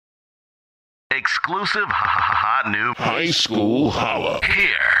exclusive hot new High School Holla.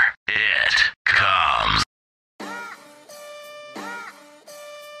 Here it comes.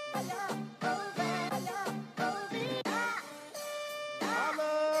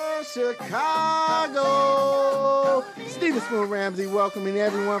 Holla, Chicago! Stephen Spoon Ramsey welcoming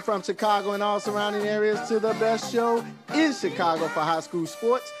everyone from Chicago and all surrounding areas to the best show in Chicago for high school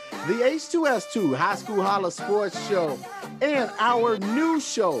sports, the H2S2 High School Holla Sports Show, and our new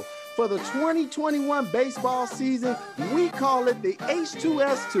show for the 2021 baseball season. We call it the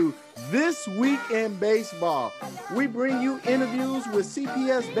H2S2 This Week in Baseball. We bring you interviews with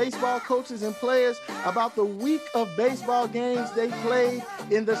CPS baseball coaches and players about the week of baseball games they played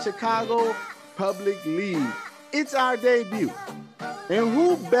in the Chicago Public League. It's our debut. And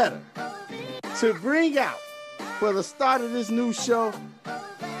who better to bring out for the start of this new show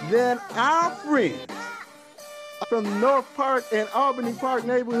than our friends from North Park and Albany Park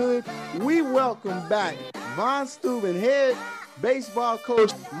neighborhood. We welcome back Von Steuben head baseball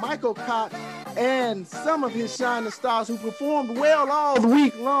coach Michael Cott and some of his shining stars who performed well all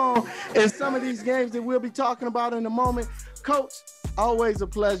week long in some of these games that we'll be talking about in a moment. Coach, always a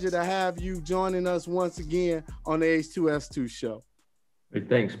pleasure to have you joining us once again on the H2S2 show. Hey,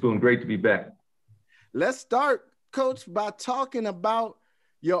 thanks, Spoon. Great to be back. Let's start, Coach, by talking about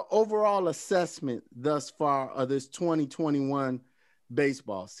your overall assessment thus far of this 2021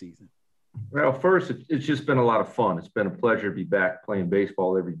 baseball season. Well, first, it's just been a lot of fun. It's been a pleasure to be back playing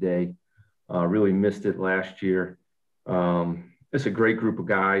baseball every day. Really missed it last year. It's a great group of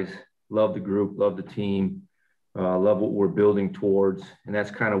guys. Love the group, love the team, love what we're building towards. And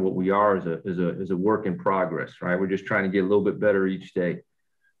that's kind of what we are as a work in progress, right? We're just trying to get a little bit better each day.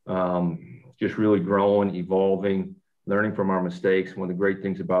 Just really growing, evolving, learning from our mistakes. One of the great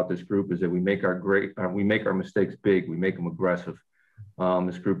things about this group is that we make our mistakes big. We make them aggressive.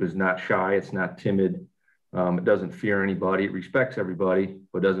 This group is not shy. It's not timid. It doesn't fear anybody. It respects everybody,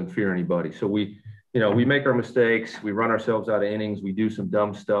 but doesn't fear anybody. So we make our mistakes. We run ourselves out of innings. We do some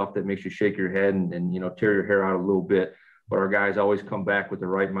dumb stuff that makes you shake your head and tear your hair out a little bit. But our guys always come back with the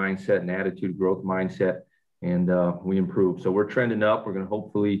right mindset and attitude, growth mindset, and we improve. So we're trending up. We're going to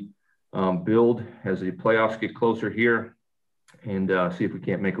hopefully build as the playoffs get closer here and see if we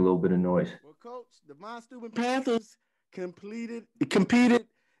can't make a little bit of noise. Well, Coach, the Von Steuben Panthers competed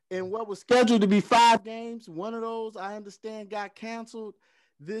in what was scheduled to be 5 games. One of those, I understand, got canceled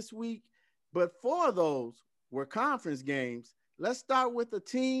this week, but 4 of those were conference games. Let's start with the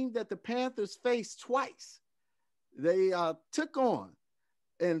team that the Panthers faced twice. They took on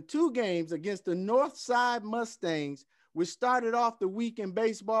in 2 games against the Northside Mustangs, which started off the week in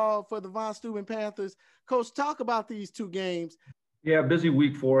baseball for the Von Steuben Panthers. Coach, talk about these 2 games. Yeah, busy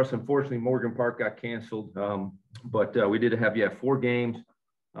week for us. Unfortunately, Morgan Park got canceled, but we did have 4 games.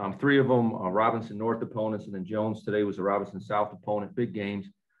 3 of them Robinson North opponents, and then Jones today was a Robinson South opponent. Big games.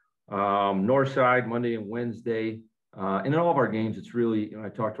 Northside Monday and Wednesday. And in all of our games, it's really, I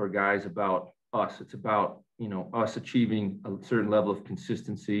talk to our guys about us. It's about, us achieving a certain level of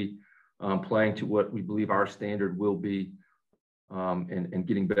consistency, playing to what we believe our standard will be, and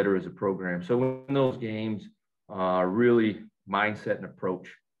getting better as a program. So in those games, really mindset and approach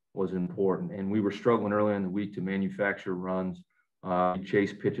was important. And we were struggling early in the week to manufacture runs,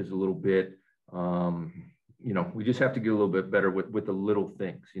 chase pitches a little bit. We just have to get a little bit better with the little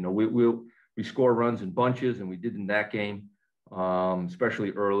things. We score runs in bunches, and we did in that game,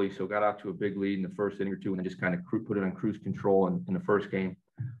 especially early. So got out to a big lead in the first inning or 2, and then just kind of put it on cruise control in the first game.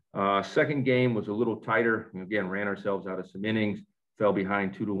 Second game was a little tighter. Again, ran ourselves out of some innings, fell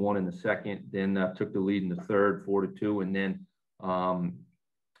behind 2-1 in the second, then took the lead in the third, 4-2, and then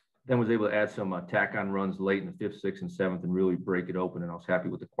was able to add some tack-on runs late in the 5th, 6th, and 7th and really break it open. And I was happy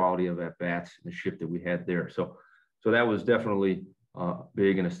with the quality of at-bats and the shift that we had there. So that was definitely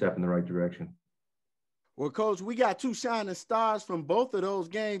big and a step in the right direction. Well, Coach, we got 2 shining stars from both of those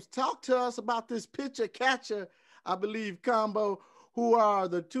games. Talk to us about this pitcher-catcher, I believe, combo, who are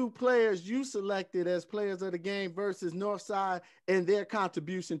the 2 players you selected as players of the game versus Northside and their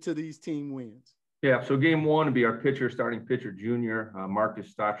contribution to these team wins. Yeah, so game 1 would be our starting pitcher, junior,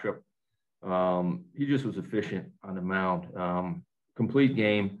 Marcus Stotrup. He just was efficient on the mound. Complete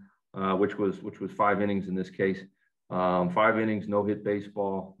game, which was 5 innings in this case. 5 innings, no hit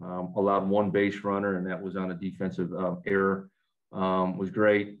baseball, allowed 1 base runner, and that was on a defensive error. Was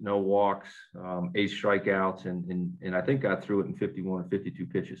great, no walks, 8 strikeouts, and I think got through it in 51 or 52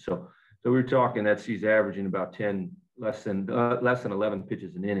 pitches. So we were talking that he's averaging about less than 11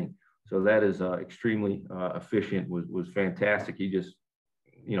 pitches an inning. So that is extremely efficient. Was fantastic. He just,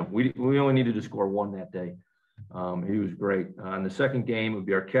 we only needed to score 1 that day. He was great. In the second game would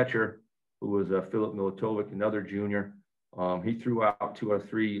be our catcher, who was Philip Militovic, another junior. He threw out 2 out of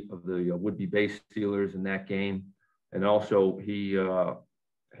 3 of the would-be base stealers in that game. And also he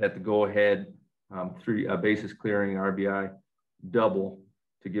had the go-ahead 3 bases clearing RBI double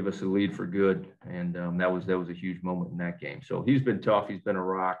to give us a lead for good. And that was a huge moment in that game. So he's been tough. He's been a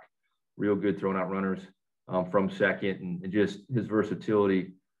rock, real good throwing out runners from second. And just his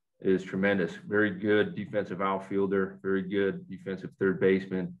versatility is tremendous. Very good defensive outfielder, very good defensive third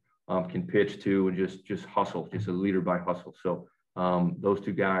baseman, can pitch too, and just hustle, just a leader by hustle. So those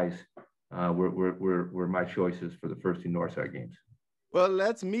 2 guys were my choices for the first 2 Northside games. Well,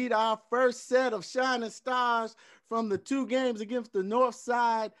 let's meet our first set of shining stars from the 2 games against the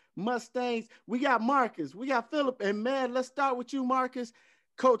Northside Mustangs. We got Marcus, we got Philip, and man, let's start with you, Marcus.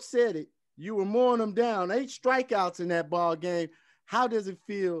 Coach said it. You were mowing them down. 8 strikeouts in that ball game. How does it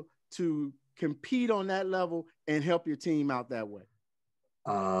feel to compete on that level and help your team out that way?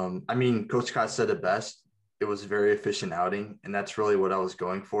 I mean, Coach Cott said it best. It was a very efficient outing, and that's really what I was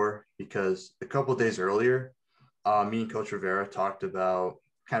going for, because a couple of days earlier, me and Coach Rivera talked about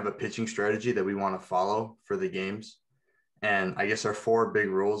kind of a pitching strategy that we want to follow for the games. And I guess our 4 big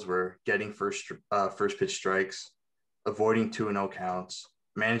rules were getting first pitch strikes, avoiding 2-0 counts,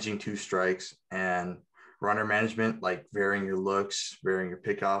 managing 2 strikes, and runner management, like varying your looks, varying your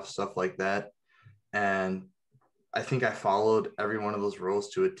pickoffs, stuff like that. And I think I followed every one of those rules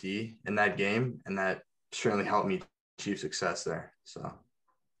to a T in that game, and that certainly helped me achieve success there. So,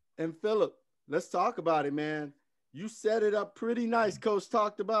 and Philip, let's talk about it, man. You set it up pretty nice. Coach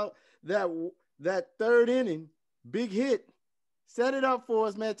talked about that 3rd inning, big hit. Set it up for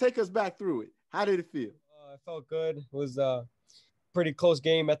us, man. Take us back through it. How did it feel? It felt good. It was a pretty close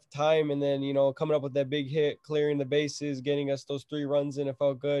game at the time. And then, coming up with that big hit, clearing the bases, getting us those 3 runs in, it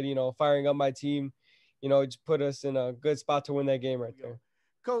felt good. Firing up my team, just put us in a good spot to win that game right there.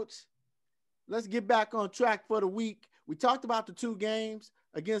 Coach, let's get back on track for the week. We talked about the 2 games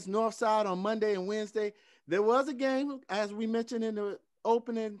against Northside on Monday and Wednesday. There was a game, as we mentioned in the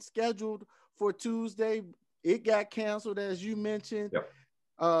opening, scheduled for Tuesday. It got canceled, as you mentioned,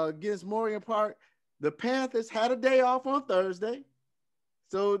 against Morgan Park. The Panthers had a day off on Thursday.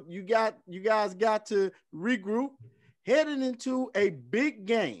 So you guys got to regroup, heading into a big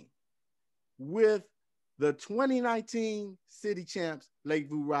game with the 2019 city champs,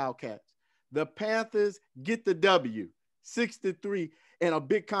 Lakeview Wildcats. The Panthers get the W, 6-3, and a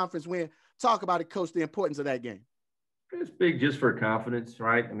big conference win. Talk about it, Coach, the importance of that game. It's big just for confidence,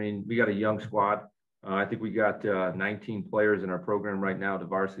 right? I mean, we got a young squad. I think we got 19 players in our program right now at the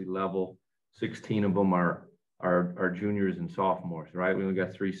varsity level. 16 of them are juniors and sophomores, right? We only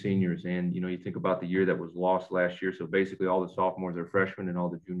got 3 seniors. And, you think about the year that was lost last year. So basically all the sophomores are freshmen and all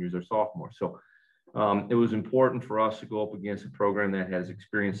the juniors are sophomores. So it was important for us to go up against a program that has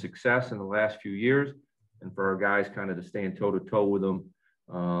experienced success in the last few years, and for our guys kind of to stand toe-to-toe with them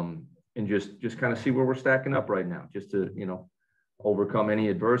and just kind of see where we're stacking up right now, just to, overcome any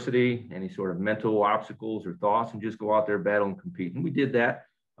adversity, any sort of mental obstacles or thoughts, and just go out there, battle, and compete. And we did that.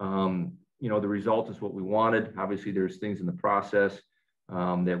 The result is what we wanted. Obviously, there's things in the process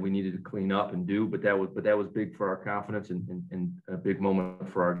that we needed to clean up and do, but that was big for our confidence and a big moment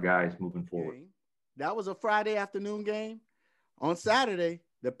for our guys moving forward. That was a Friday afternoon game. On Saturday,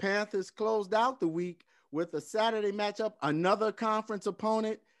 the Panthers closed out the week with a Saturday matchup, another conference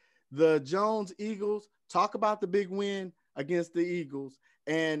opponent, the Jones Eagles. Talk about the big win against the Eagles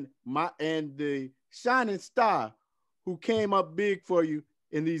and the shining star who came up big for you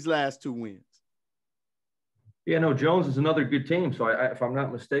in these last 2 wins. Yeah, no, Jones is another good team. So if I'm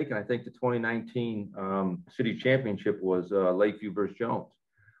not mistaken, I think the 2019 city championship was Lakeview versus Jones.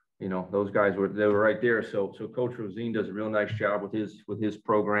 Those guys were right there. So Coach Rosine does a real nice job with his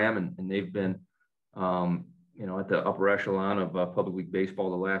program, and they've been at the upper echelon of public league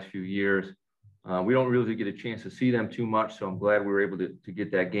baseball the last few years. We don't really get a chance to see them too much, so I'm glad we were able to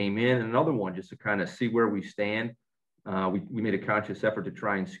get that game in. And another one just to kind of see where we stand. We made a conscious effort to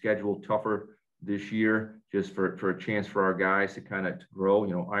try and schedule tougher this year, just for a chance for our guys to kind of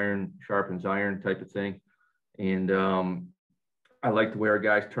grow. Iron sharpens iron type of thing. And I like the way our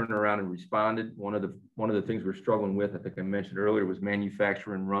guys turned around and responded. One of the things we're struggling with, I think I mentioned earlier, was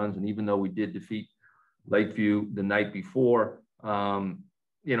manufacturing runs. And even though we did defeat Lakeview the night before,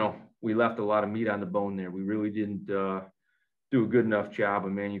 we left a lot of meat on the bone there. We really didn't do a good enough job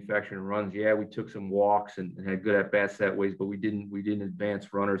of manufacturing runs. Yeah, we took some walks and had good at bats that ways, but we didn't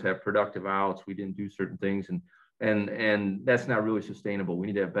advance runners, have productive outs. We didn't do certain things, and that's not really sustainable. We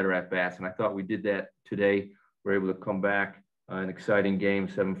need to have better at bats, and I thought we did that today. We're able to come back an exciting game,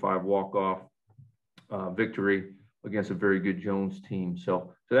 7-5 walk-off victory against a very good Jones team.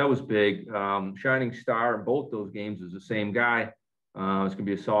 So So that was big. Shining star in both those games is the same guy. It's going to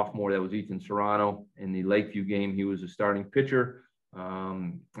be a sophomore. That was Ethan Serrano. In the Lakeview game, he was a starting pitcher. I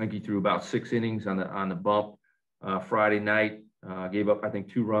think he threw about 6 innings on the bump Friday night. Gave up, I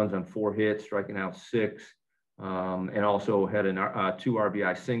think, 2 runs on 4 hits, striking out 6, and also had a 2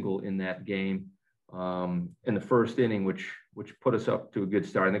 RBI single in that game in the first inning, which put us up to a good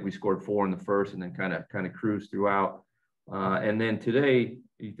start. I think we scored 4 in the first, and then kind of cruised throughout. And then today,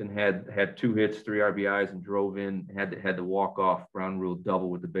 Ethan had 2 hits, 3 RBIs, and drove in. Had the walk-off ground rule double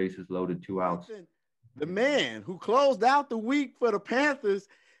with the bases loaded, 2 outs. Ethan, the man who closed out the week for the Panthers,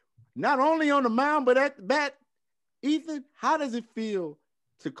 not only on the mound but at the bat. Ethan, how does it feel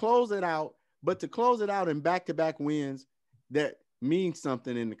to close it out, but to close it out in back-to-back wins that mean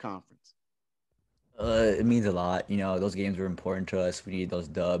something in the conference? It means a lot. Those games were important to us. We need those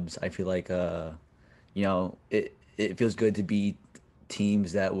dubs. I feel like, it feels good to beat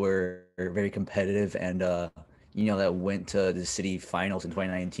teams that were very competitive and, that went to the city finals in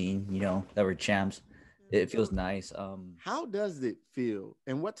 2019, that were champs. It feels nice. How does it feel,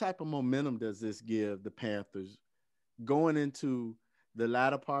 and what type of momentum does this give the Panthers going into the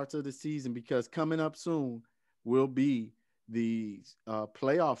latter parts of the season? Because coming up soon will be the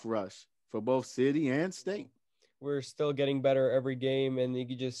playoff rush for both city and state. We're still getting better every game, and you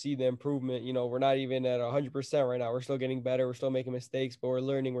can just see the improvement. We're not even at 100% right now. We're still getting better. We're still making mistakes, but we're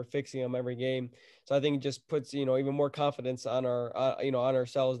learning. We're fixing them every game. So I think it just puts, even more confidence on our, on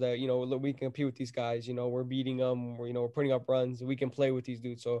ourselves that, we can compete with these guys. We're beating them. We're putting up runs. We can play with these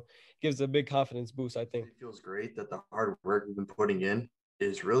dudes. So it gives a big confidence boost, I think. It feels great that the hard work we've been putting in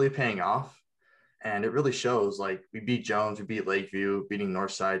is really paying off. And it really shows. Like, we beat Jones, we beat Lakeview, beating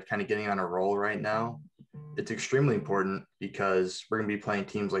Northside, kind of getting on a roll right now. It's extremely important because we're going to be playing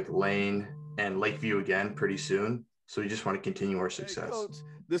teams like Lane and Lakeview again pretty soon. So we just want to continue our success. Hey, Coach,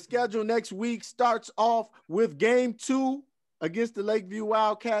 the schedule next week starts off with game 2 against the Lakeview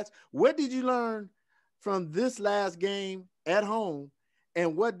Wildcats. What did you learn from this last game at home,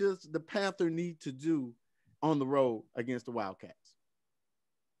 and what does the Panther need to do on the road against the Wildcats?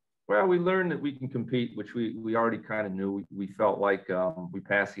 Well, we learned that we can compete, which we already kind of knew. We felt like we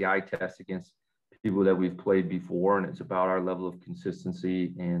passed the eye test against people that we've played before, and it's about our level of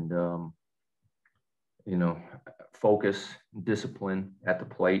consistency and, focus, discipline at the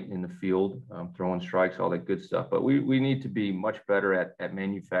plate, in the field, throwing strikes, all that good stuff. But we need to be much better at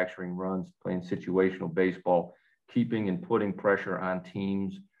manufacturing runs, playing situational baseball, keeping and putting pressure on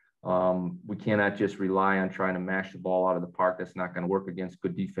teams. We cannot just rely on trying to mash the ball out of the park. That's not going to work against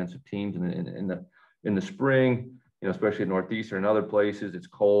good defensive teams. In the spring, especially at Northeastern and other places, it's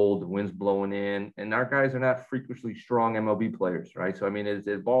cold, the wind's blowing in, and our guys are not freakishly strong MLB players, right? So, as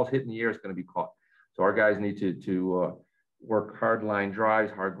the ball's hitting the air, it's going to be caught. So our guys need to work hard line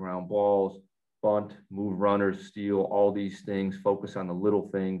drives, hard ground balls, bunt, move runners, steal, all these things, focus on the little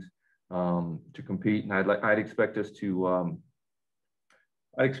things to compete. And I'd expect us to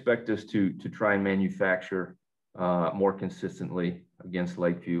try and manufacture more consistently against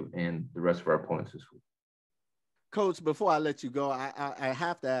Lakeview and the rest of our opponents this week. Coach, before I let you go, I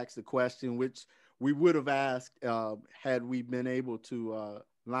have to ask the question, which we would have asked had we been able to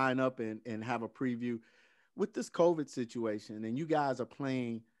line up and have a preview. With this COVID situation, and you guys are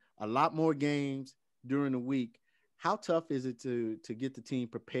playing a lot more games during the week, how tough is it to get the team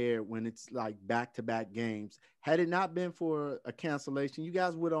prepared when it's like back-to-back games? Had it not been for a cancellation, you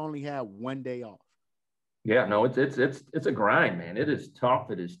guys would only have 1 day off. Yeah, no, it's a grind, man. It is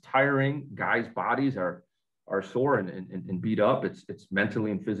tough. It is tiring. Guys' bodies are sore and beat up. It's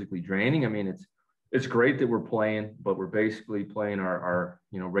mentally and physically draining. It's great that we're playing, but we're basically playing our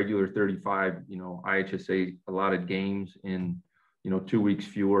regular 35 IHSA allotted games in 2 weeks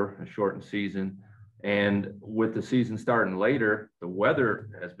fewer, a shortened season. And with the season starting later, the weather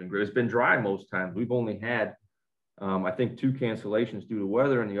has been great. It's been dry most times. We've only had, I think, 2 cancellations due to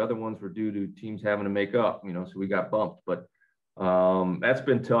weather, and the other ones were due to teams having to make up, so we got bumped. But that's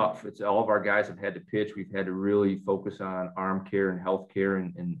been tough. It's all of our guys have had to pitch. We've had to really focus on arm care and health care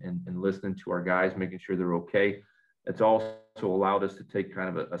and listening to our guys, making sure they're okay. It's also allowed us to take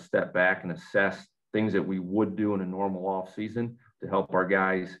kind of a step back and assess things that we would do in a normal off season to help our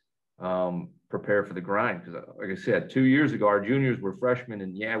guys prepare for the grind. Because like I said, 2 years ago, our juniors were freshmen,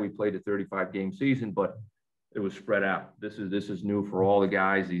 and we played a 35-game season, but it was spread out. This is new for all the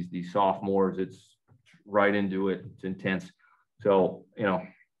guys, these sophomores. It's right into it. It's intense. So,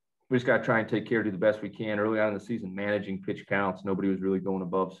 we just got to try and take care, do the best we can. Early on in the season, managing pitch counts. Nobody was really going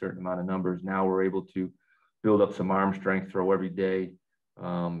above a certain amount of numbers. Now we're able to build up some arm strength, throw every day,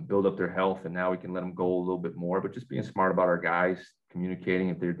 build up their health, and now we can let them go a little bit more. But just being smart about our guys, communicating.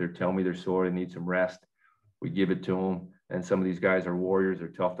 If they're telling me they're sore, they need some rest, we give it to them. And some of these guys are warriors. They're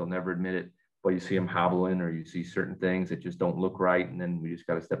tough. They'll never admit it. But you see them hobbling, or you see certain things that just don't look right. And then we just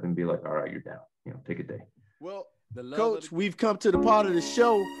got to step in and be like, all right, you're down. Take a day. Well, Coach, we've come to the part of the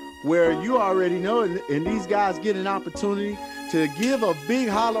show where you already know, and these guys get an opportunity to give a big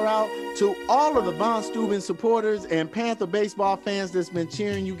holler out to all of the Von Steuben supporters and Panther baseball fans that's been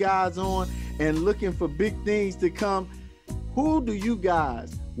cheering you guys on and looking for big things to come. Who do you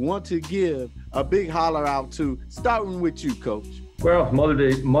guys want to give a big holler out to, starting with you, Coach? Well,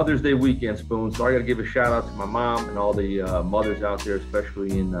 Mother's Day weekend, Spoon. So I got to give a shout out to my mom and all the mothers out there,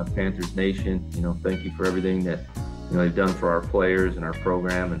 especially in Panthers Nation. Thank you for everything that they've done for our players and our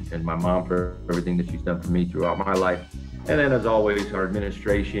program, and my mom for everything that she's done for me throughout my life. And then, as always, our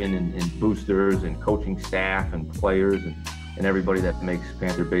administration and boosters and coaching staff and players and everybody that makes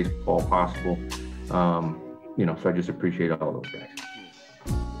Panther baseball possible. So I just appreciate all those guys.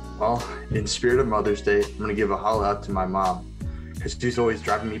 Well, in spirit of Mother's Day, I'm going to give a holler out to my mom, because she's always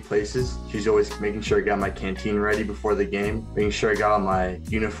driving me places. She's always making sure I got my canteen ready before the game, making sure I got all my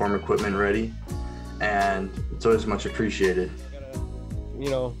uniform equipment ready, and it's always much appreciated.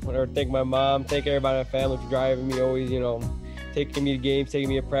 Whenever thank my mom, thank everybody in my family for driving me, always, taking me to games, taking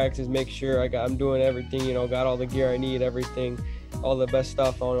me to practice, make sure I'm doing everything, got all the gear I need, everything, all the best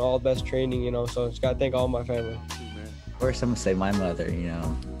stuff on, all the best training, so just got to thank all my family. First, I'm going to say my mother,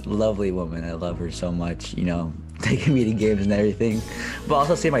 lovely woman. I love her so much, taking me to games and everything. But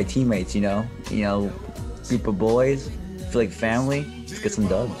also say my teammates, group of boys, feel like family, let's get some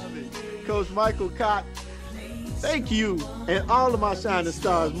dubs. Coach Michael Cott, thank you, and all of my shining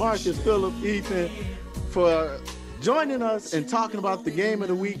stars, Marcus, Phillip, Ethan, for joining us and talking about the game of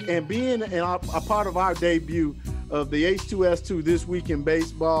the week and being a part of our debut of the H2S2 This Week in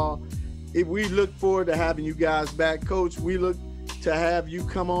Baseball. We look forward to having you guys back. Coach, we look to have you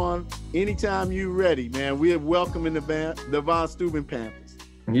come on anytime you're ready, man. We are welcoming the Von Steuben Panthers.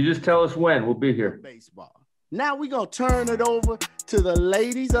 And you just tell us when. We'll be here. Baseball. Now we're going to turn it over to the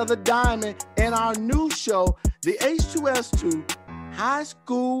ladies of the Diamond and our new show, the H2S2 High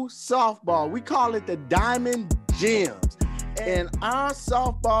School Softball. We call it the Diamond Gems. In our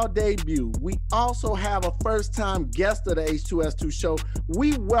softball debut, we also have a first-time guest of the H2S2 show.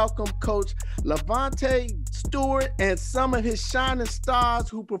 We welcome Coach Lavonte, Stewart, and some of his shining stars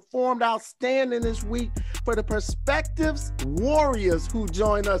who performed outstanding this week for the Perspectives Warriors who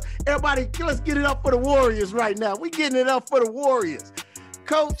joined us. Everybody, let's get it up for the Warriors right now. We're getting it up for the Warriors.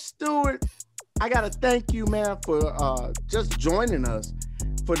 Coach Stewart, I got to thank you, man, for just joining us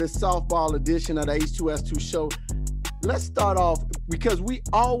for the softball edition of the H2S2 show. Let's start off, because we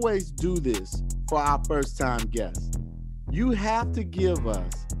always do this for our first-time guests. You have to give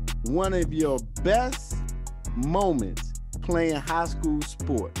us one of your best moments playing high school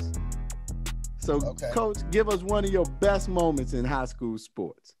sports. So, okay. Coach, give us one of your best moments in high school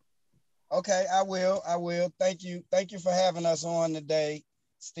sports. Okay, I will. Thank you for having us on today,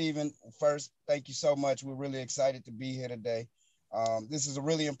 Stephen. First, thank you so much. We're really excited to be here today. This is a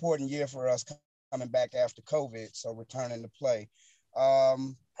really important year for us, coming back after COVID, so returning to play.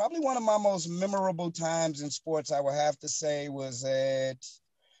 Probably one of my most memorable times in sports, I would have to say, was at,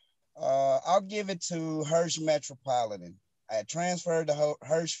 I'll give it to Hirsch Metropolitan. I had transferred to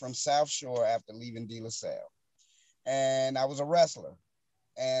Hirsch from South Shore after leaving De La Salle. And I was a wrestler.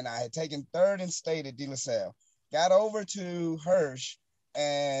 And I had taken third in state at De La Salle. Got over to Hirsch,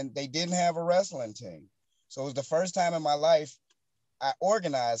 and they didn't have a wrestling team. So it was the first time in my life I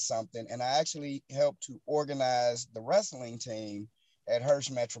organized something, and I actually helped to organize the wrestling team at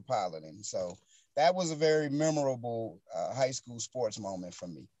Hirsch Metropolitan. So that was a very memorable high school sports moment for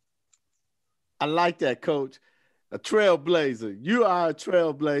me. I like that, Coach. A trailblazer. You are a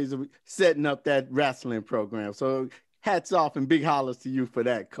trailblazer setting up that wrestling program. So hats off and big hollers to you for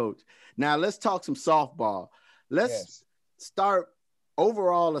that, Coach. Now let's talk some softball. Let's start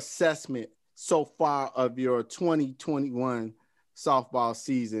overall assessment so far of your 2021 softball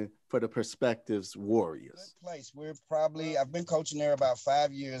season for the Perspectives Warriors. Good place. I've been coaching there about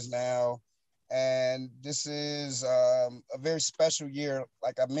 5 years now, and this is a very special year,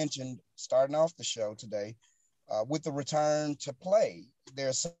 like I mentioned, starting off the show today, with the return to play.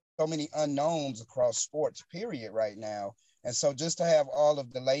 There's so many unknowns across sports, period, right now. And so just to have all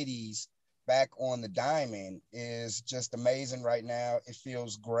of the ladies back on the diamond is just amazing right now. It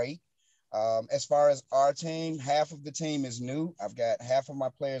feels great. As far as our team, half of the team is new. I've got half of my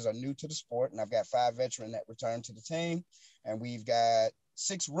players are new to the sport, and I've got 5 veterans that returned to the team, and we've got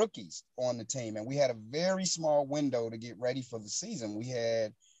 6 rookies on the team. And we had a very small window to get ready for the season. We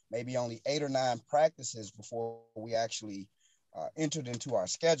had maybe only 8 or 9 practices before we actually entered into our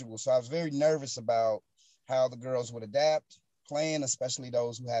schedule. So I was very nervous about how the girls would adapt playing, especially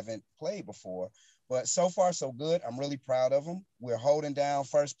those who haven't played before. But so far, so good. I'm really proud of them. We're holding down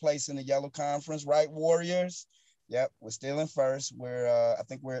first place in the Yellow Conference, right, Warriors? Yep, we're still in first. I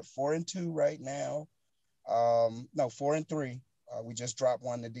think we're at 4-2 right now. No, 4-3. We just dropped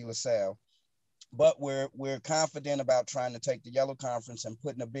one to De La Salle. But we're confident about trying to take the Yellow Conference and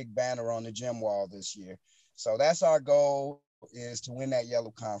putting a big banner on the gym wall this year. So that's our goal, is to win that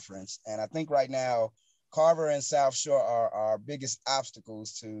Yellow Conference. And I think right now, Carver and South Shore are our biggest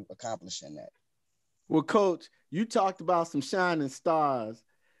obstacles to accomplishing that. Well, Coach, you talked about some shining stars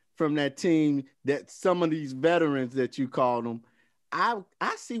from that team, that some of these veterans that you called them. I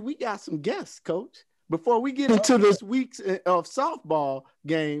see we got some guests, Coach. Before we get into this week's of softball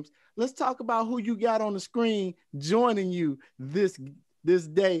games, let's talk about who you got on the screen joining you this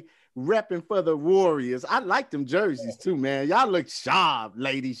day, repping for the Warriors. I like them jerseys too, man. Y'all look sharp,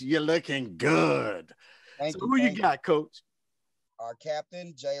 ladies. You're looking good. Thank So you, who you got, Coach? Our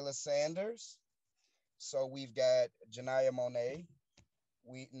captain, Jayla Sanders. So we've got Janiyah Monet.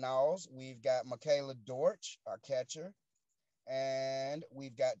 We've got Michaela Dortch, our catcher. And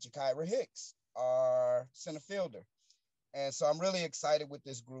we've got Jakira Hicks, our center fielder. And so I'm really excited with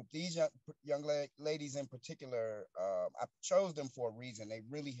this group. These young ladies in particular, I chose them for a reason. They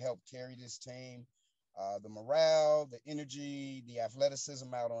really helped carry this team. The morale, the energy, the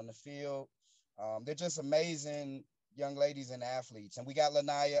athleticism out on the field. They're just amazing young ladies and athletes. And we got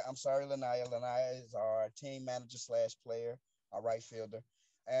Lanaya. Lanaya is our team manager / player, our right fielder.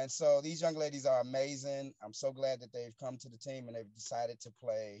 And so these young ladies are amazing. I'm so glad that they've come to the team and they've decided to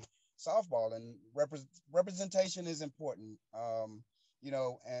play softball, and representation is important.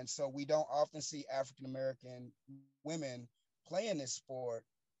 And so we don't often see African-American women playing this sport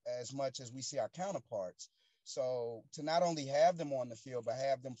as much as we see our counterparts. So to not only have them on the field, but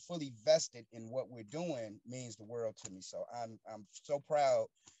have them fully vested in what we're doing means the world to me. So I'm so proud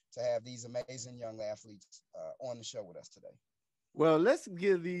to have these amazing young athletes on the show with us today. Well, let's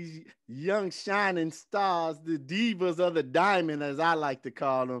give these young shining stars, the divas of the diamond, as I like to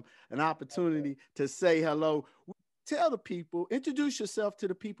call them, an opportunity to say hello. Tell the people, introduce yourself to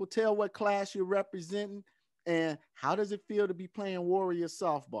the people, tell what class you're representing, and how does it feel to be playing Warrior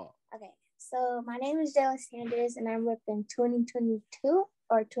softball? Okay, so my name is Jayla Sanders, and I'm repping 2022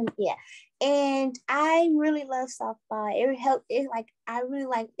 or 20, yeah. And I really love softball.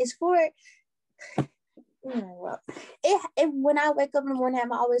 It's for. Well, when I wake up in the morning,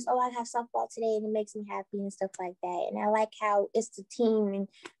 I'm always, I have softball today, and it makes me happy and stuff like that. And I like how it's the team, and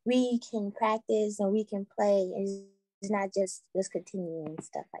we can practice and we can play. It's not just continuing and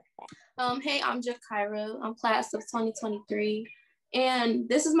stuff like that. Hey, I'm Jakira. I'm class of 2023, and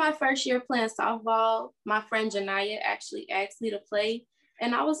this is my first year playing softball. My friend Janiyah actually asked me to play,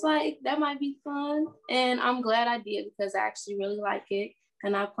 and I was like, that might be fun, and I'm glad I did because I actually really like it.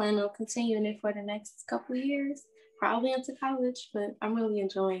 And I plan on continuing it for the next couple of years, probably into college, but I'm really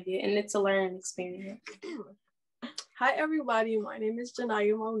enjoying it. And it's a learning experience. Hi, everybody. My name is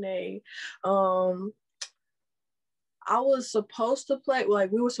Janiyah Monet. I was supposed to play,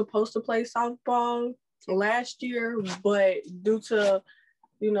 we were supposed to play softball last year, but due to,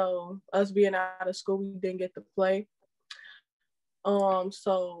 us being out of school, we didn't get to play.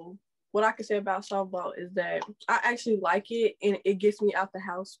 So what I can say about softball is that I actually like it, and it gets me out the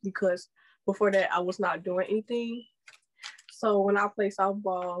house because before that I was not doing anything. So when I play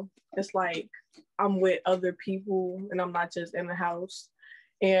softball, it's like I'm with other people and I'm not just in the house.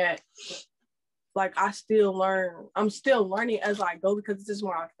 And I still learn. I'm still learning as I go because this is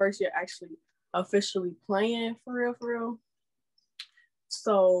my first year actually officially playing for real.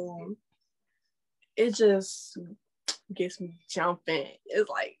 So it just gets me jumping.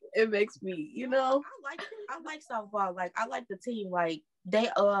 It's it makes me, I like softball. I like the team. They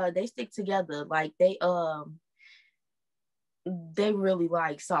stick together. They really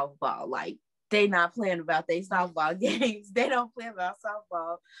like softball. They not playing about their softball games. They don't play about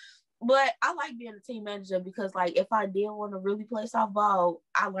softball. But I like being a team manager because if I did want to really play softball,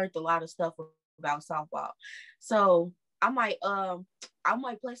 I learned a lot of stuff about softball. So I might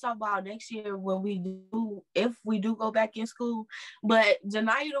play softball next year if we do go back in school. But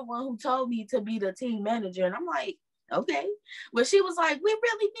Janiyah the one who told me to be the team manager, and I'm like, okay. But she was like, we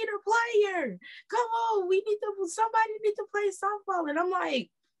really need a player. Come on, somebody need to play softball. And I'm like,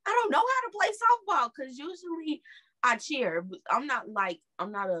 I don't know how to play softball because usually I cheer. I'm not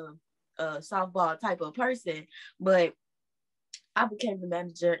a softball type of person, but I became the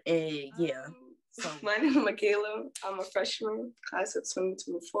manager, and yeah. So my name is Michaela. I'm a freshman, class of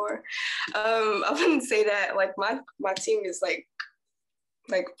 2024. I wouldn't say that like my team is like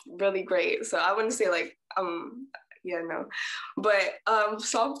really great. So I wouldn't say like yeah, no. But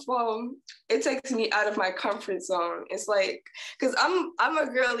softball, it takes me out of my comfort zone. It's like, cause I'm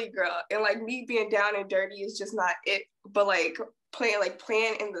a girly girl, and like me being down and dirty is just not it. But like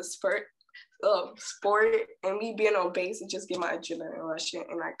playing in the sport and me being on base, it just get my adrenaline rushing,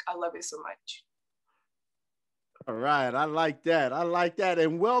 and like I love it so much. All right, I like that. I like that.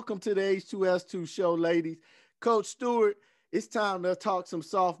 And welcome to the H2S2 show, ladies. Coach Stewart, it's time to talk some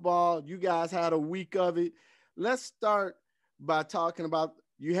softball. You guys had a week of it. Let's start by talking about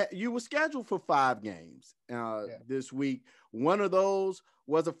you were scheduled for 5 games this week. One of those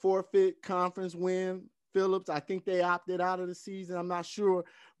was a forfeit conference win. Phillips, I think they opted out of the season. I'm not sure,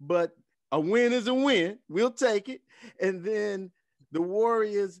 but a win is a win. We'll take it. And then the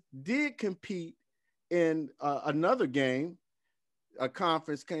Warriors did compete in another game, a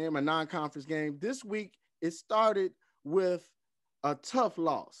conference game, a non-conference game. This week, it started with a tough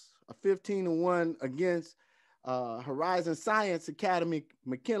loss, a 15-1 against Horizon Science Academy,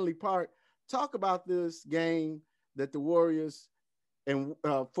 McKinley Park. Talk about this game that the Warriors and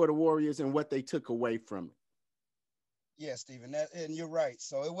for the Warriors and what they took away from it. Yeah, Stephen, and you're right.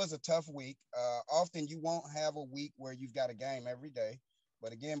 So it was a tough week. Often you won't have a week where you've got a game every day.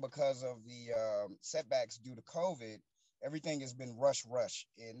 But again, because of the setbacks due to COVID, everything has been rush.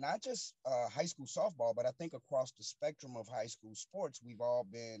 And not just high school softball, but I think across the spectrum of high school sports, we've all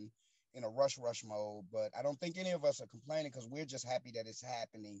been in a rush mode. But I don't think any of us are complaining because we're just happy that it's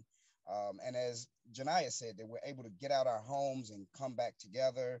happening. And as Janiyah said, that we're able to get out our homes and come back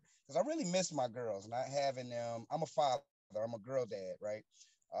together. Because I really miss my girls, not having them. I'm a father. I'm a girl dad, right?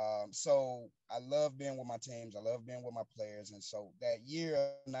 So I love being with my teams. I love being with my players. And so that year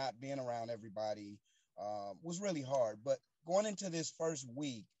of not being around everybody was really hard. But going into this first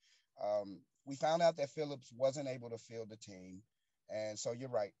week, we found out that Phillips wasn't able to field the team. And so you're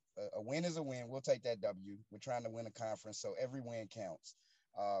right. A win is a win. We'll take that W. We're trying to win a conference, so every win counts.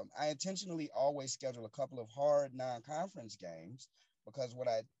 I intentionally always schedule a couple of hard non-conference games because what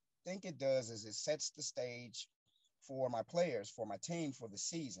I think it does is it sets the stage for my players, for my team, for the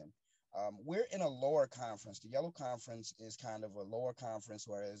season. We're in a lower conference. The yellow conference is kind of a lower conference,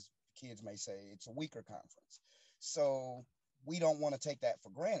 whereas kids may say it's a weaker conference. So we don't want to take that for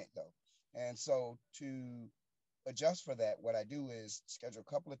granted, though. And so to adjust for that, what I do is schedule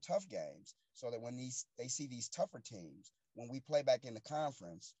a couple of tough games so that when they see these tougher teams, when we play back in the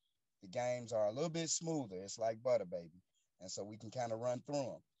conference, the games are a little bit smoother. It's like butter, baby. And so we can kind of run through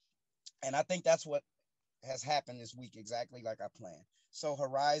them. And I think that's what has happened this week, exactly like I planned. So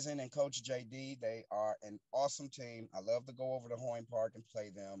Horizon and Coach JD, they are an awesome team. I love to go over to Hoyne Park and play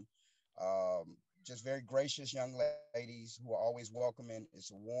them. Just very gracious young ladies who are always welcoming.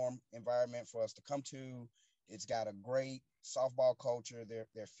 It's a warm environment for us to come to. It's got a great softball culture.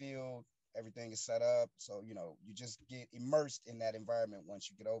 Their field, everything is set up. So, you just get immersed in that environment once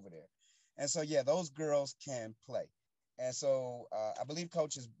you get over there. And so, yeah, those girls can play. And so I believe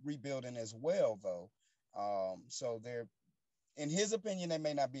Coach is rebuilding as well, though. So they're, in his opinion, they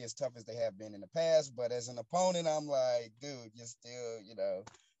may not be as tough as they have been in the past, but as an opponent, I'm like, dude,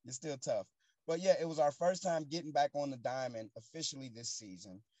 you're still tough. But yeah, it was our first time getting back on the diamond officially this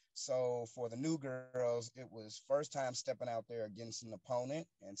season. So for the new girls, it was first time stepping out there against an opponent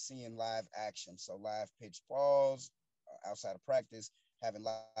and seeing live action. So live pitch balls outside of practice, having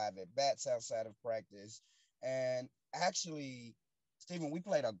live at bats outside of practice. And actually, Stephen, we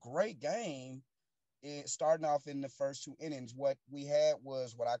played a great game. Starting off in the first 2 innings, what we had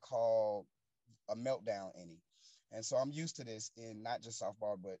was what I call a meltdown inning. And so I'm used to this in not just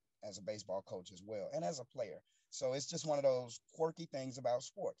softball, but as a baseball coach as well, and as a player. So it's just one of those quirky things about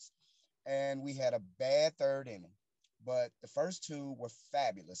sports. And we had a bad 3rd inning, but the first 2 were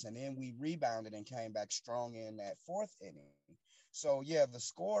fabulous. And then we rebounded and came back strong in that 4th inning. So yeah, the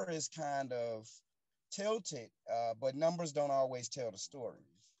score is kind of tilted, but numbers don't always tell the story.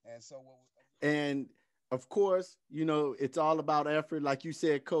 And so And of course, it's all about effort. Like you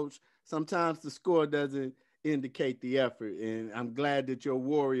said, Coach, sometimes the score doesn't indicate the effort. And I'm glad that your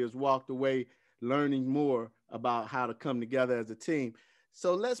Warriors walked away learning more about how to come together as a team.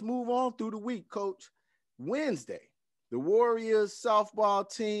 So let's move on through the week, Coach. Wednesday, the Warriors softball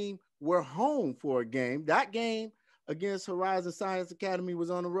team were home for a game. That game against Horizon Science Academy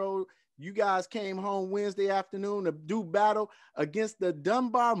was on the road. You guys came home Wednesday afternoon to do battle against the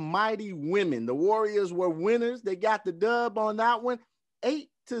Dunbar Mighty Women. The Warriors were winners. They got the dub on that one, 8-0,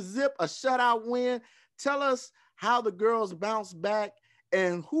 a shutout win. Tell us how the girls bounced back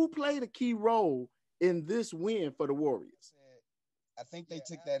and who played a key role in this win for the Warriors? I think they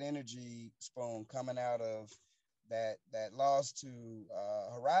took that energy, Spoon, coming out of that loss to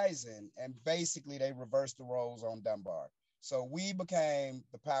Horizon, and basically they reversed the roles on Dunbar. So we became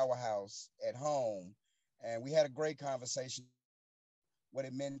the powerhouse at home, and we had a great conversation what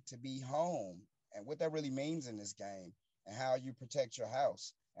it meant to be home and what that really means in this game, and how you protect your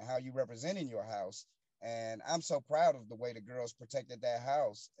house and how you represent in your house. And I'm so proud of the way the girls protected that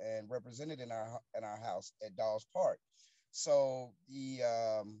house and represented in our house at Dawes Park. So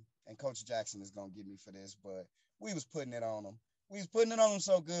and Coach Jackson is gonna get me for this, but we was putting it on them. We was putting it on them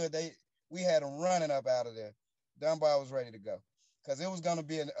so good we had them running up out of there. Dunbar was ready to go because it was gonna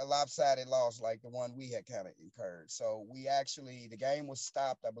be a lopsided loss like the one we had kind of incurred. So the game was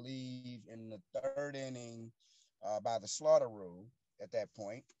stopped, I believe, in the third inning by the slaughter rule at that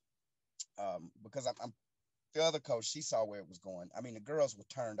point. Because I'm the other coach, she saw where it was going. I mean, the girls were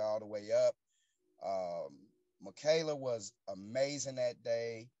turned all the way up. Michaela was amazing that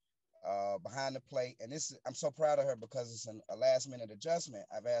day behind the plate. And I'm so proud of her because it's a last minute adjustment.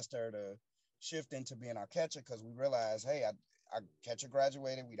 I've asked her to shift into being our catcher because we realized, hey, our catcher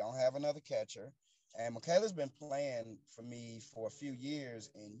graduated. We don't have another catcher. And Michaela's been playing for me for a few years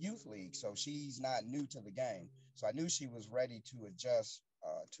in youth league. So she's not new to the game. So I knew she was ready to adjust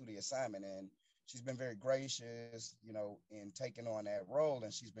to the assignment. And she's been very gracious, in taking on that role.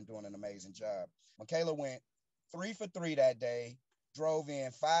 And she's been doing an amazing job. Michaela went 3 for 3 that day, drove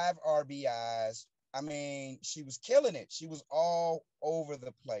in 5 RBIs. I mean, she was killing it. She was all over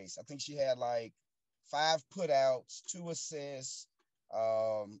the place. I think she had like 5 putouts, 2 assists.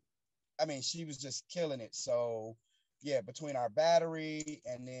 I mean, she was just killing it. So, yeah, between our battery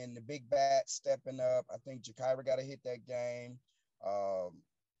and then the big bat stepping up, I think Jakira got to hit that game.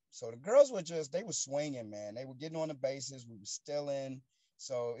 So the girls they were swinging, man. They were getting on the bases. We were stealing.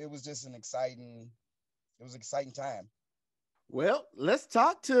 So it was just an exciting time. Well, let's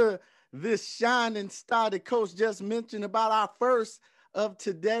talk to this shining star that Coach just mentioned about our first of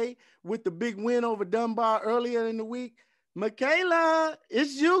today with the big win over Dunbar earlier in the week. Michaela,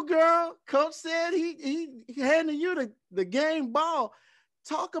 it's you, girl. Coach said he handed you the game ball.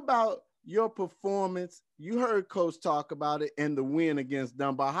 Talk about your performance. You heard Coach talk about it and the win against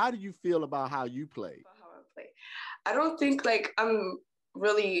Dunbar. How do you feel about how you played? How I play. I don't think I'm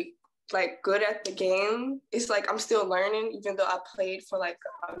really good at the game. It's I'm still learning, even though I played for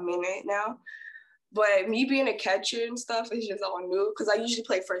a minute now. But me being a catcher and stuff is just all new because I usually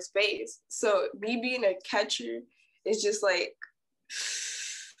play first base. So me being a catcher is just my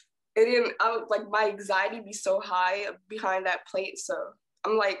anxiety be so high behind that plate. So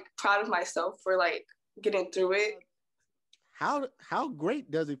I'm proud of myself for getting through it. How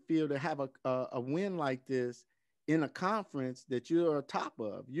great does it feel to have a win like this in a conference that you're a top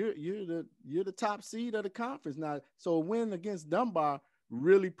of? You're the top seed of the conference now. So a win against Dunbar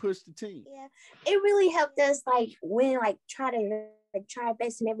really pushed the team. Yeah, it really helped us win, try our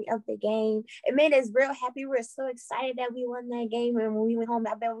best in every other game. It made us real happy. We were so excited that we won that game, and when we went home,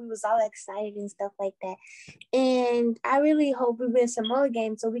 I bet we was all excited and stuff like that. And I really hope we win some more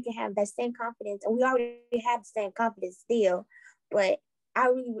games so we can have that same confidence. And we already have the same confidence still, but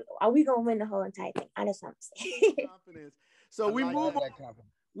are we gonna win the whole entire thing? I just want to say. Confidence. So we move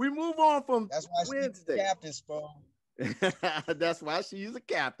on from That's why Wednesday. She's the captain, Spoon. That's why she's a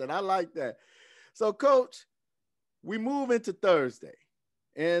captain. I like that. So, Coach, we move into Thursday,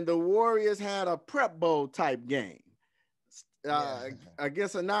 and the Warriors had a prep bowl type game.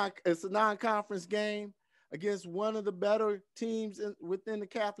 Against it's a non-conference game against one of the better teams within the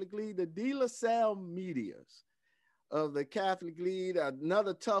Catholic League, the De La Salle Meteors of the Catholic League.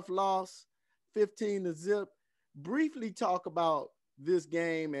 Another tough loss, 15-0. Briefly talk about this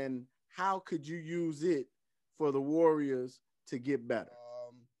game and how could you use it for the Warriors to get better?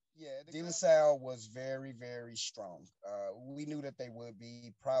 De La Salle was very, very strong. We knew that they would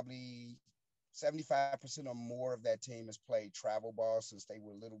be. Probably 75% or more of that team has played travel ball since they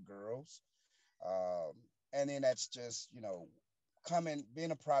were little girls. And then that's just,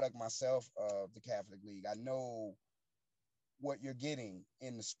 being a product myself of the Catholic League. I know what you're getting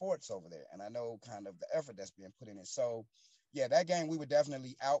in the sports over there, and I know kind of the effort that's being put in it. So, yeah, that game we were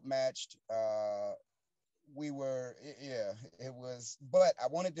definitely outmatched. It was, but I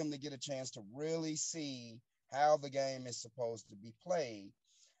wanted them to get a chance to really see how the game is supposed to be played,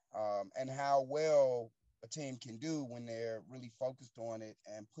 and how well a team can do when they're really focused on it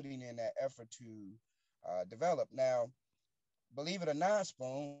and putting in that effort to develop. Now, believe it or not,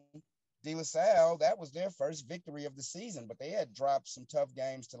 Spoon, De La Salle, that was their first victory of the season, but they had dropped some tough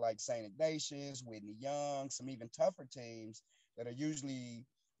games to St. Ignatius, Whitney Young, some even tougher teams. that are usually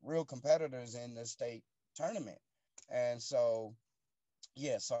real competitors in the state tournament. And so,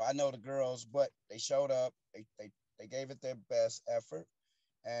 yeah, so I know the girls, but they showed up. They gave it their best effort.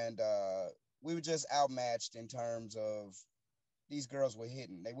 And we were just outmatched in terms of these girls were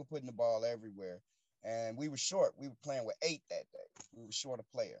hitting. They were putting the ball everywhere. And we were short. We were playing with 8 that day. We were short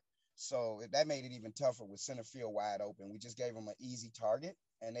a player. So that made it even tougher with center field wide open. We just gave them an easy target,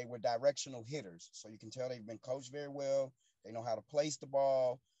 and they were directional hitters. So you can tell they've been coached very well. They know how to place the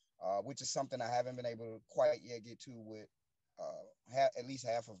ball, which is something I haven't been able to quite yet get to with at least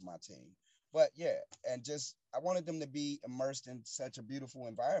half of my team. But yeah, and just I wanted them to be immersed in such a beautiful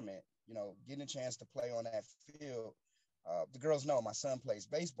environment, getting a chance to play on that field. The girls know my son plays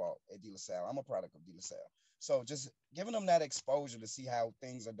baseball at De La Salle. I'm a product of De La Salle. So just giving them that exposure to see how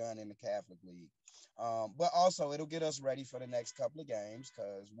things are done in the Catholic League. But also it'll get us ready for the next couple of games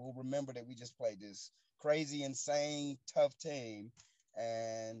because we'll remember that we just played this crazy, insane, tough team.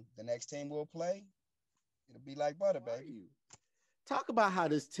 And the next team we'll play, it'll be like butter, baby. Talk about how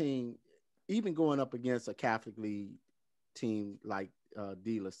this team, even going up against a Catholic League team like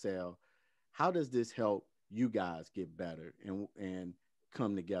De La Salle, how does this help you guys get better and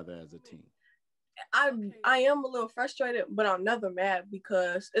come together as a team? I am a little frustrated, but I'm never mad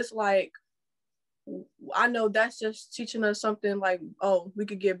because it's like I know that's just teaching us something like, oh, we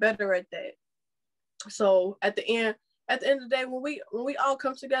could get better at that. So at the end of the day, when we all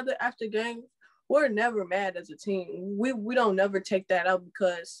come together after games, we're never mad as a team. We don't never take that out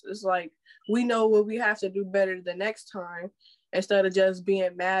because it's like we know what we have to do better the next time instead of just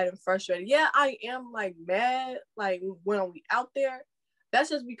being mad and frustrated. Yeah, I am like mad like when we out there. That's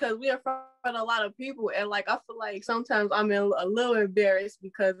just because we are in front of a lot of people, and like I feel like sometimes I'm a little embarrassed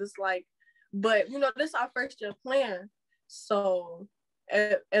because it's like, but this is our first year playing, so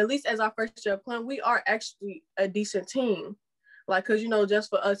at least as our first year playing, we are actually a decent team. Like, cause just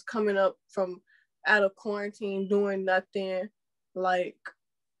for us coming up from out of quarantine, doing nothing, like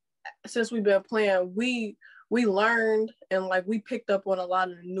since we've been playing, we learned and like we picked up on a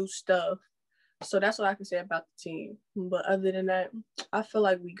lot of the new stuff. So that's what I can say about the team. But other than that, I feel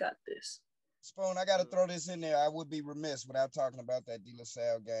like we got this. Spoon, I got to throw this in there. I would be remiss without talking about that De La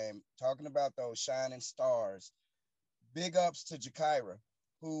Salle game. Talking about those shining stars. Big ups to Jakira,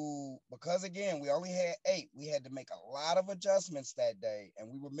 who, because again, we only had 8, we had to make a lot of adjustments that day, and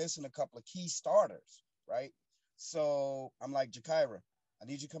we were missing a couple of key starters, right? So I'm like, Jakira, I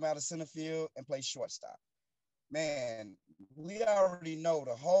need you to come out of center field and play shortstop. Man, we already know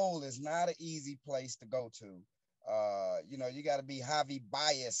the hole is not an easy place to go to. You got to be Javi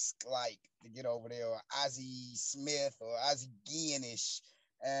Bias like to get over there, or Ozzie Smith or Ozzie Guillen-ish.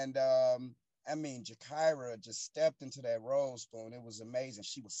 And Jakira just stepped into that role, Spoon. It was amazing.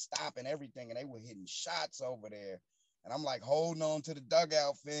 She was stopping everything, and they were hitting shots over there. And I'm like holding on to the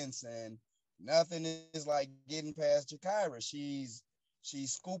dugout fence, and nothing is like getting past Jakira. She's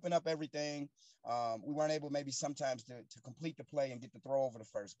scooping up everything. We weren't able maybe sometimes to complete the play and get the throw over to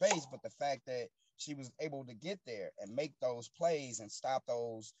first base, but the fact that she was able to get there and make those plays and stop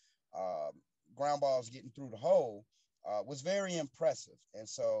those ground balls getting through the hole was very impressive. And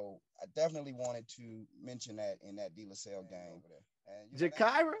so I definitely wanted to mention that in that De La Salle game over there. And,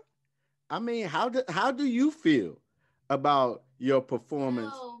 Jakira, I mean, how do you feel about your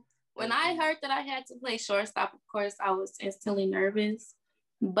performance? When I heard that I had to play shortstop, of course, I was instantly nervous.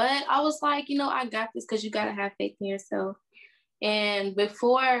 But I was like, I got this because you got to have faith in yourself. And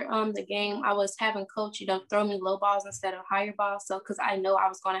before the game, I was having coach, throw me low balls instead of higher balls. So, because I know I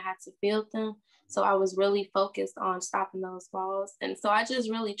was going to have to field them. So I was really focused on stopping those balls. And so I just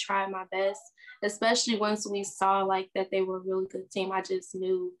really tried my best, especially once we saw like that they were a really good team. I just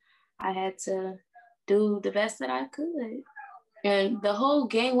knew I had to do the best that I could. And the whole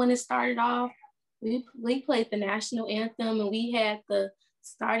game, when it started off, we played the national anthem and we had the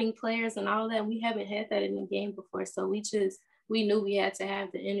starting players and all that. We haven't had that in the game before. So we knew we had to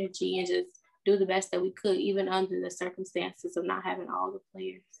have the energy and just do the best that we could, even under the circumstances of not having all the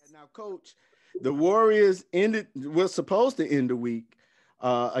players. Now, Coach, the Warriors was supposed to end the week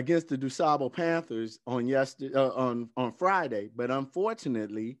against the DuSable Panthers on Friday, but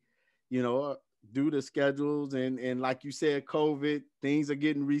unfortunately, due to schedules and like you said, COVID, things are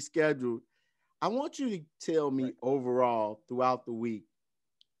getting rescheduled. I want you to tell me overall throughout the week,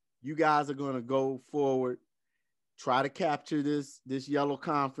 you guys are going to go forward, try to capture this yellow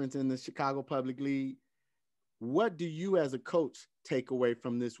conference in the Chicago Public League. What do you as a coach take away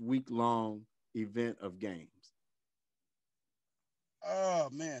from this week-long event of games? Oh,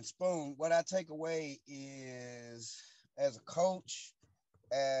 man, Spoon, what I take away is as a coach,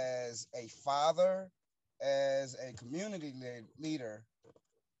 as a father, as a community leader,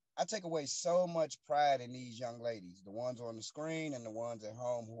 I take away so much pride in these young ladies, the ones on the screen and the ones at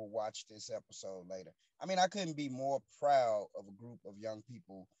home who will watch this episode later. I mean, I couldn't be more proud of a group of young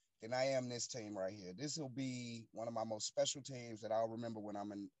people than I am this team right here. This will be one of my most special teams that I'll remember when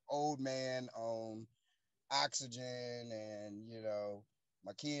I'm an old man on oxygen and, you know,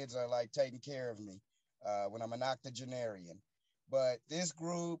 my kids are like taking care of me when I'm an octogenarian. But this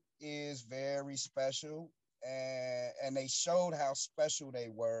group is very special. And they showed how special they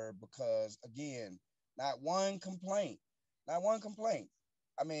were because, again, not one complaint.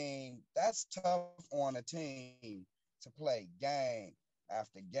 I mean, that's tough on a team to play game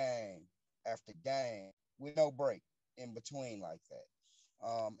after game after game with no break in between like that.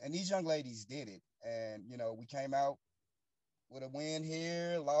 And these young ladies did it. And, you know, we came out with a win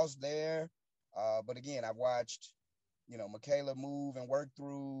here, lost there. But again, I've watched, you know, Michaela move and work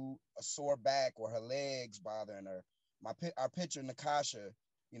through a sore back or her legs bothering her. Our pitcher, Nakasha,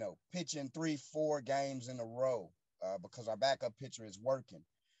 you know, pitching 3-4 games in a row because our backup pitcher is working.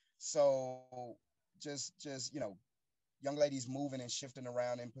 So just, you know, young ladies moving and shifting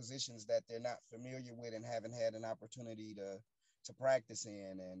around in positions that they're not familiar with and haven't had an opportunity to practice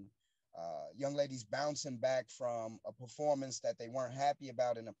in. And young ladies bouncing back from a performance that they weren't happy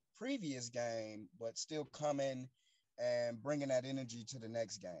about in a previous game, but still coming and bringing that energy to the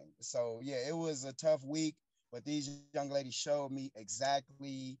next game. So, yeah, it was a tough week, but these young ladies showed me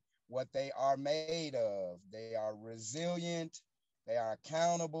exactly what they are made of. They are resilient, they are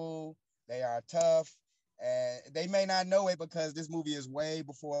accountable, they are tough, and they may not know it because this movie is way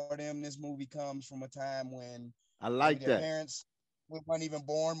before them. This movie comes from a time when I like their that. parents weren't even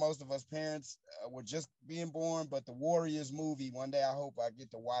born. Most of us parents were just being born, but the Warriors movie, one day I hope I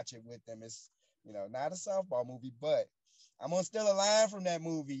get to watch it with them. It's, you know, not a softball movie, but I'm gonna steal a line from that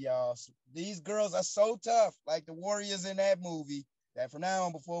movie, y'all. So these girls are so tough, like the Warriors in that movie, that from now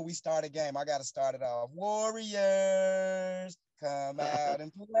on, before we start a game, I gotta start it off. Warriors, come out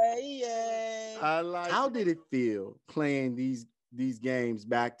and play. How did it feel playing these games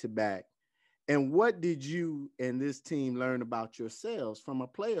back to back? And what did you and this team learn about yourselves from a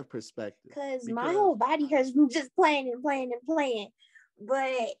player perspective? Because my whole body hurts from just playing and playing and playing.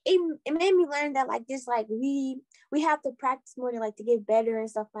 But it made me learn that like this, like we have to practice more to like to get better and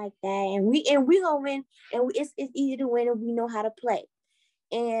stuff like that. And we gonna win, and it's easy to win if we know how to play.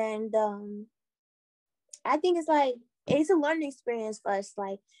 And I think it's a learning experience for us,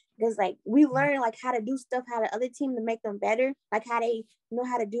 like because like we learn like how to do stuff, how the other team to make them better, like how they know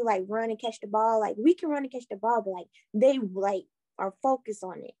how to do like run and catch the ball. Like we can run and catch the ball, but like they like are focused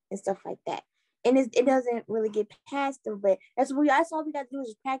on it and stuff like that. And it doesn't really get past them, but that's all we got to do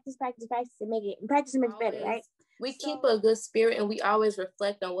is practice and make it. Practice makes better, right? We keep a good spirit and we always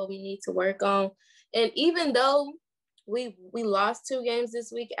reflect on what we need to work on. And even though we lost 2 games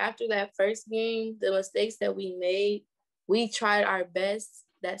this week, after that first game, the mistakes that we made, we tried our best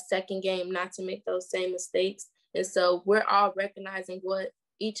that second game not to make those same mistakes. And so we're all recognizing what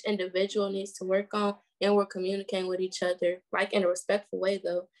each individual needs to work on, and we're communicating with each other, like in a respectful way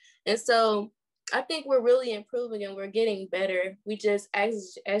though. And so I think we're really improving and we're getting better. We just,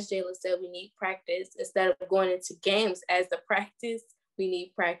 as Jayla said, we need practice. Instead of going into games as the practice, we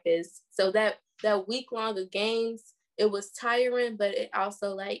need practice. So that week-long of games, it was tiring, but it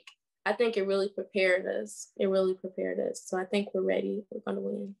also like, I think it really prepared us. So I think we're ready. We're going to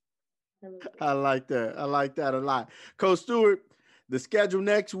win. I like that. I like that a lot. Coach Stewart, the schedule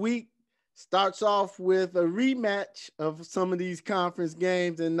next week starts off with a rematch of some of these conference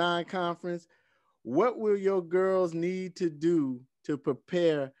games and non-conference. What will your girls need to do to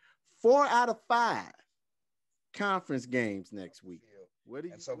prepare 4 out of 5 conference games next week?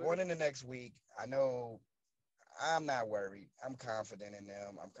 So going into next week, I know I'm not worried. I'm confident in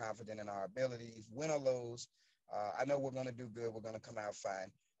them. I'm confident in our abilities, win or lose. I know we're going to do good. We're going to come out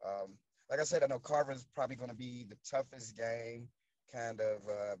fine. Like I said, I know Carver's probably going to be the toughest game. Kind of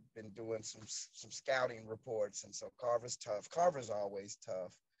been doing some scouting reports, and so Carver's tough. Carver's always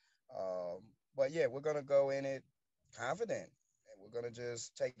tough. But yeah, we're gonna go in it confident, and we're gonna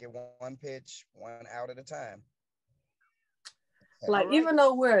just take it one pitch, one out at a time. Like even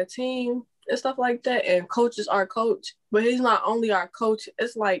though we're a team and stuff like that, and coach is our coach, but he's not only our coach.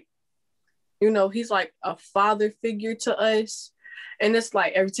 It's like, you know, he's like a father figure to us, and it's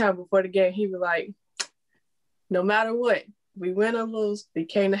like every time before the game, he be like, no matter what, we win or lose, we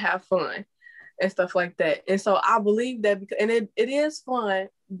came to have fun and stuff like that. And so I believe that because, and it is fun,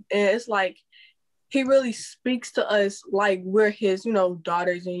 and it's like he really speaks to us like we're his, you know,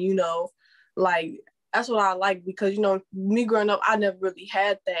 daughters, and you know, like that's what I like because, you know, me growing up, I never really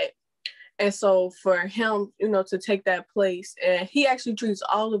had that. And so for him, you know, to take that place, and he actually treats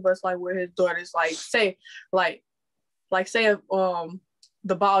all of us like we're his daughters. Like say if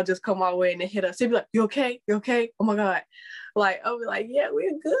the ball just come our way and it hit us, he'd be like, "You okay? You okay? Oh my God!" Like I'll be like, "Yeah,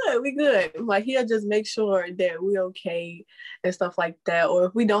 we're good, we good." Like he'll just make sure that we okay and stuff like that. Or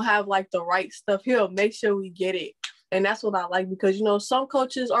if we don't have like the right stuff, he'll make sure we get it. And that's what I like, because, you know, some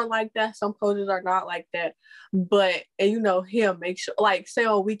coaches are like that. Some coaches are not like that. But, and, you know, he'll make sure, like, say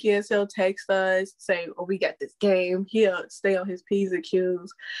on weekends, he'll text us, say, "Oh, we got this game." He'll stay on his P's and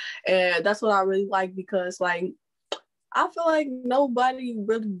Q's. And that's what I really like, because, like, I feel like nobody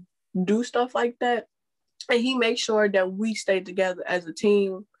really do stuff like that. And he makes sure that we stay together as a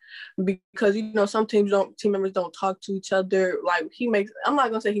team, because, you know, some team members don't talk to each other. Like I'm not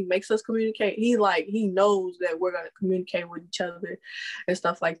gonna say he makes us communicate. He knows that we're gonna communicate with each other and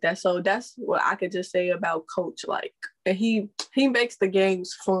stuff like that. So that's what I could just say about Coach. Like, and he makes the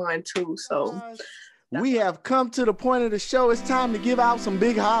games fun too. So we have come to the point of the show. It's time to give out some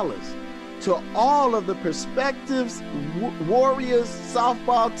big hollers to all of the prospectives, Warriors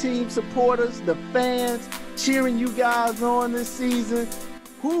softball team supporters, the fans cheering you guys on this season.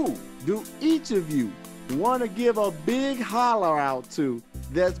 Who do each of you want to give a big holler out to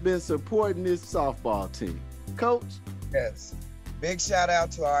that's been supporting this softball team? Coach? Yes. Big shout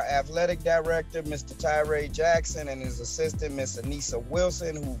out to our athletic director, Mr. Tyree Jackson, and his assistant, Miss Anissa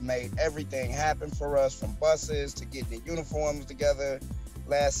Wilson, who made everything happen for us, from buses to getting the uniforms together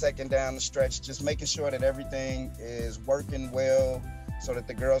last second down the stretch, just making sure that everything is working well so that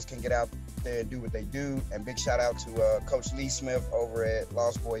the girls can get out there and do what they do. And big shout out to Coach Lee Smith over at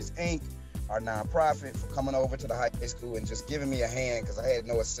Lost Boys Inc., our nonprofit, for coming over to the high school and just giving me a hand, because I had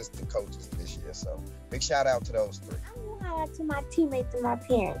no assistant coaches this year. So big shout out to those three. I want to shout out to my teammates and my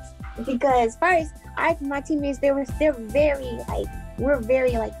parents, because first, my teammates, we're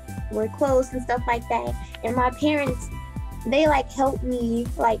close and stuff like that. And my parents, they help me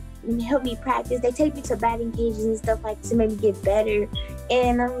practice. They take me to batting cages and stuff to make me get better.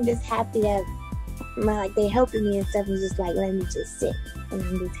 And I'm just happy that they're helping me and stuff, and just letting me just sit. And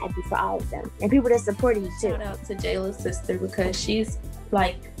I'm just happy for all of them. And people that supported me too. Shout out to Jayla's sister, because she's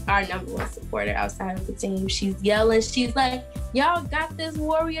our number one supporter outside of the team. She's yelling. She's like, "Y'all got this,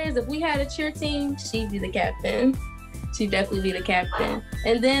 Warriors." If we had a cheer team, she'd be the captain. She'd definitely be the captain.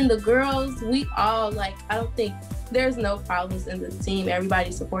 And then the girls, we all I don't think there's no problems in the team.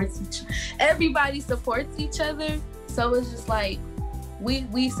 Everybody supports each other. So it's just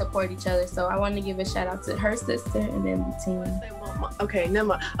we support each other. So I want to give a shout out to her sister and then the team. Okay, never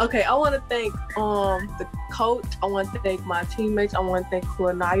mind. Okay, I want to thank the coach. I want to thank my teammates. I want to thank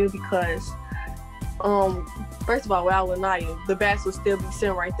Lanaya, because first of all, without Lanaya, the bats would still be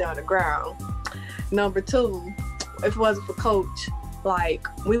sitting right there on the ground. Number two, if it wasn't for Coach,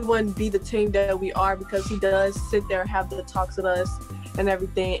 we wouldn't be the team that we are, because he does sit there and have the talks with us and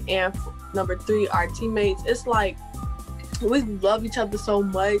everything. And number three, our teammates, it's we love each other so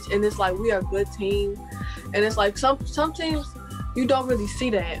much, and it's we are a good team. And it's some teams, you don't really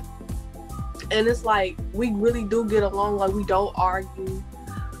see that. And it's we really do get along, we don't argue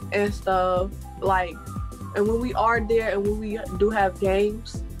and stuff. And when we are there and when we do have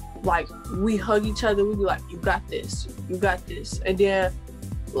games, we hug each other. We be like, "You got this, you got this." And then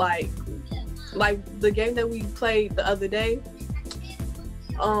the game that we played the other day,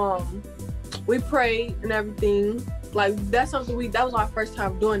 we prayed and everything. That's something that was our first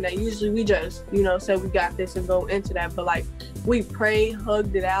time doing that. Usually we just, say we got this and go into that. But we prayed,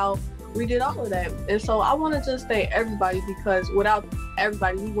 hugged it out. We did all of that. And so I want to just thank everybody, because without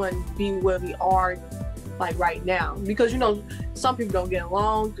everybody, we wouldn't be where we are right now. Because, some people don't get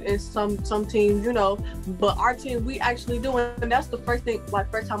along, and some teams, but our team, we actually do. And that's the first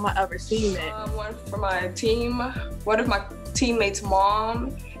time I ever seen that. One for my team, one of my teammates'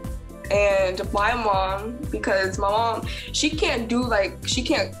 mom, and my mom, because my mom, she can't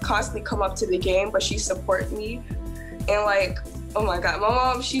constantly come up to the game, but she support me. And oh my God, my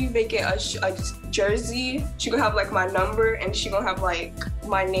mom, she make it a jersey. She gonna have my number, and she gonna have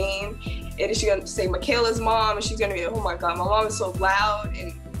my name, and she's gonna say Michaela's mom, and she's gonna be, oh my God, my mom is so loud,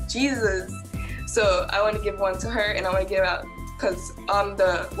 and Jesus. So I want to give one to her, and I want to give out, because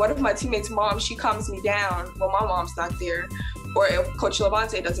one of my teammates' mom, she calms me down when my mom's not there, or if Coach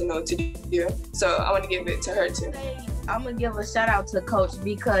Lavonte doesn't know what to do. So I want to give it to her too. I'm gonna give a shout out to Coach,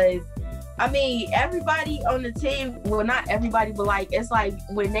 because everybody on the team, well, not everybody, but it's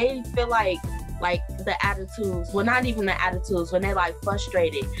when they feel the attitudes, well, not even the attitudes, when they're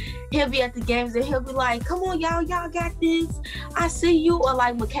frustrated, he'll be at the games and he'll be like, "Come on, y'all got this, I see you." Or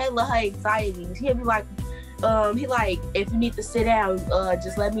Michaela, her anxieties, he'll be like, he like, if you need to sit down,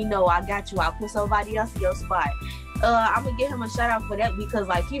 just let me know. I got you. I'll put somebody else in your spot. I'm gonna give him a shout out for that because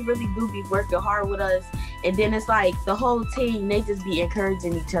like he really do be working hard with us. And then it's like the whole team, they just be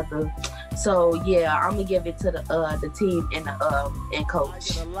encouraging each other. So yeah, I'm gonna give it to the team and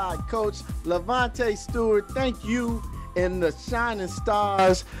coach. A lot, Coach Lavonte Stewart. Thank you and the Shining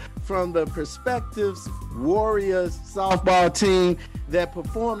Stars from the Perspectives Warriors softball team that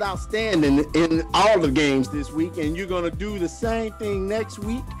performed outstanding in all the games this week, and you're gonna do the same thing next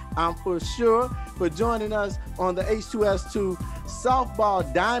week, I'm for sure, for joining us on the H2S2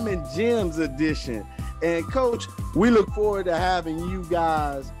 Softball Diamond Gems edition. And Coach, we look forward to having you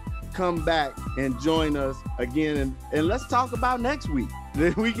guys come back and join us again, and let's talk about next week.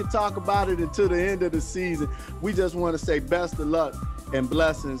 Then we can talk about it until the end of the season. We just want to say best of luck and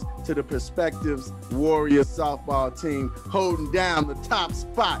blessings to the Perspectives Warriors softball team holding down the top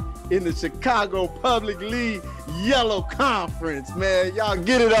spot in the Chicago Public League Yellow Conference. Man, y'all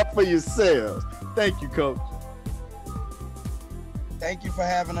get it up for yourselves. Thank you, Coach. Thank you for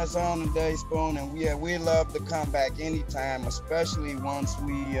having us on today, Spoon. And we love to come back anytime, especially once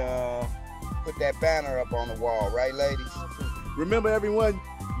we put that banner up on the wall, right, ladies? Remember, everyone,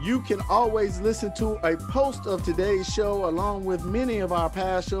 you can always listen to a post of today's show along with many of our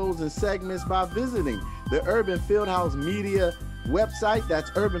past shows and segments by visiting the Urban Fieldhouse Media website. That's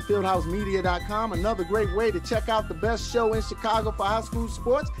urbanfieldhousemedia.com. Another great way to check out the best show in Chicago for high school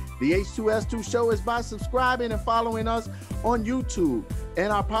sports, the H2S2 show, is by subscribing and following us on YouTube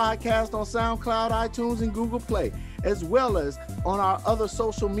and our podcast on SoundCloud, iTunes, and Google Play, as well as on our other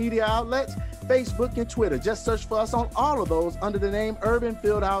social media outlets, Facebook and Twitter. Just search for us on all of those under the name Urban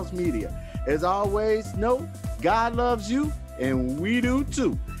Fieldhouse Media. As always, know God loves you, and we do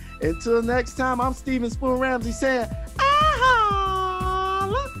too. Until next time, I'm Stephen Spoon Ramsey saying,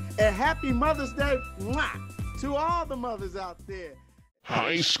 Holla, and happy Mother's Day to all the mothers out there.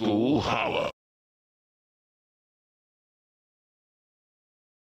 High School Holla.